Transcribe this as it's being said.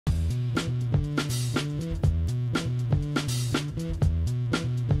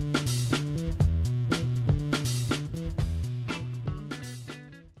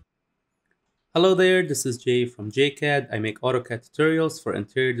Hello there, this is Jay from JCAD. I make Autocad tutorials for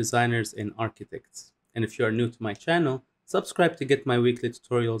interior designers and architects. And if you are new to my channel, subscribe to get my weekly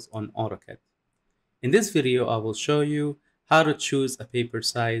tutorials on AutoCAD. In this video, I will show you how to choose a paper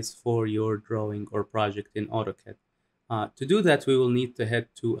size for your drawing or project in AutoCAD. To do that, we will need to head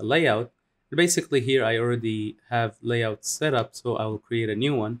to a layout. Basically here, I already have layouts set up, so I will create a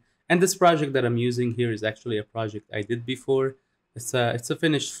new one. And this project that I'm using here is actually a project I did before. It's a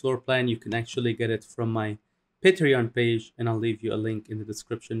finished floor plan. You can actually get it from my Patreon page, and I'll leave you a link in the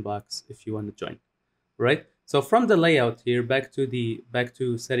description box if you want to join. Right? So from the layout here, back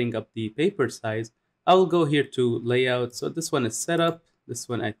to setting up the paper size, I will go here to layout. So this one is set up. This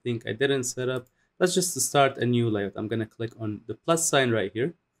one I think I didn't set up. Let's just start a new layout. I'm gonna click on the plus sign right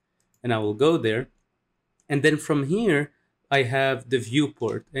here, and I will go there. And then from here, I have the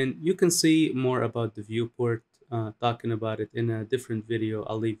viewport, and you can see more about the viewport, talking about it in a different video.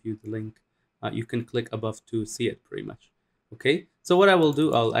 I'll leave you the link. You can click above to see it pretty much. Okay, so what I will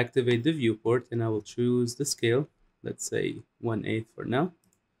do, I'll activate the viewport and I will choose the scale. Let's say 1/8 for now.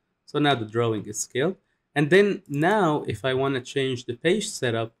 So now the drawing is scaled. And then now, if I want to change the page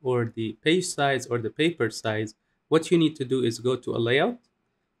setup or the page size or the paper size, what you need to do is go to a layout.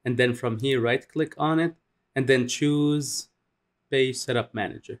 And then from here, right click on it and then choose Page Setup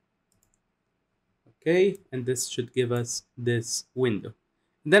Manager. Okay, and this should give us this window.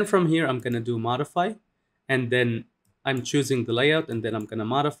 And then from here, I'm going to do modify. And then I'm choosing the layout and then I'm going to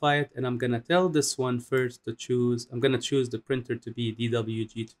modify it. And I'm going to tell this one first to choose. I'm going to choose the printer to be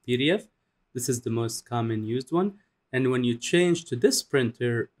DWG to PDF. This is the most common used one. And when you change to this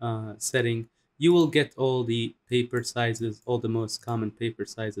printer setting, you will get all the paper sizes, all the most common paper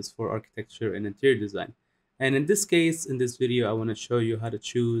sizes for architecture and interior design. And in this case, in this video, I want to show you how to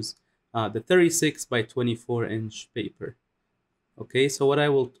choose the 36 by 24 inch paper. Okay, so what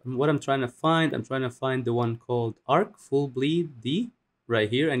I'm trying to find, I'm trying to find the one called Arc Full Bleed D right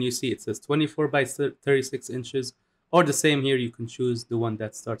here. And you see it says 24 by 36 inches, or the same here, you can choose the one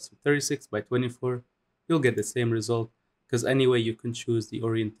that starts with 36 by 24. You'll get the same result because anyway, you can choose the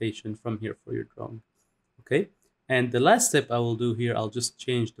orientation from here for your drawing. Okay, and the last step I will do here, I'll just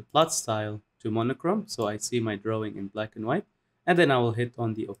change the plot style to monochrome so I see my drawing in black and white, and then I will hit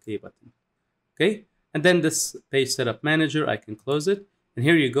on the OK button. Okay, and then this Page Setup Manager, I can close it, and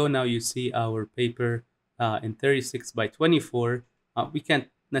here you go. Now you see our paper in 36 by 24. We can't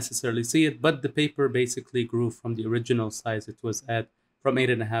necessarily see it, but the paper basically grew from the original size it was at, from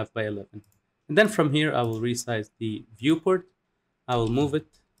 8.5 by 11. And then from here, I will resize the viewport. I will move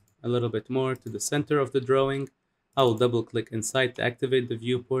it a little bit more to the center of the drawing. I will double click inside to activate the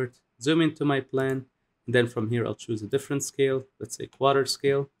viewport, zoom into my plan, and then from here I'll choose a different scale, let's say quarter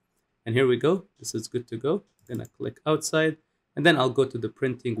scale. And here we go, this is good to go. I'm gonna click outside, and then I'll go to the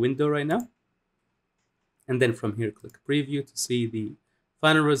printing window right now. And then from here, click preview to see the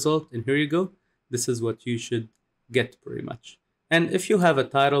final result. And here you go, this is what you should get pretty much. And if you have a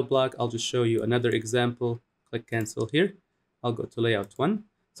title block, I'll just show you another example. Click cancel here. I'll go to layout 1.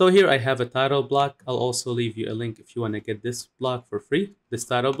 So here I have a title block. I'll also leave you a link if you want to get this block for free, this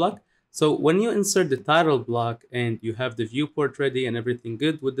title block. So when you insert the title block and you have the viewport ready and everything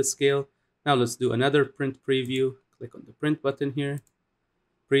good with the scale, now let's do another print preview. Click on the print button here,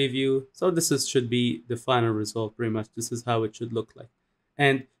 preview. So this should be the final result pretty much. This is how it should look like.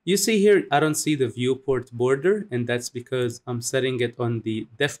 And you see here, I don't see the viewport border, and that's because I'm setting it on the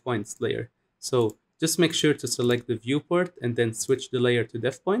def points layer. So just make sure to select the viewport and then switch the layer to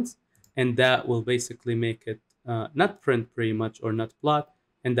def points, and that will basically make it not print pretty much or not plot,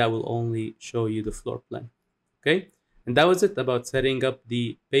 and that will only show you the floor plan. Okay, and that was it about setting up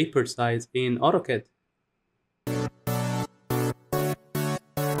the paper size in AutoCAD.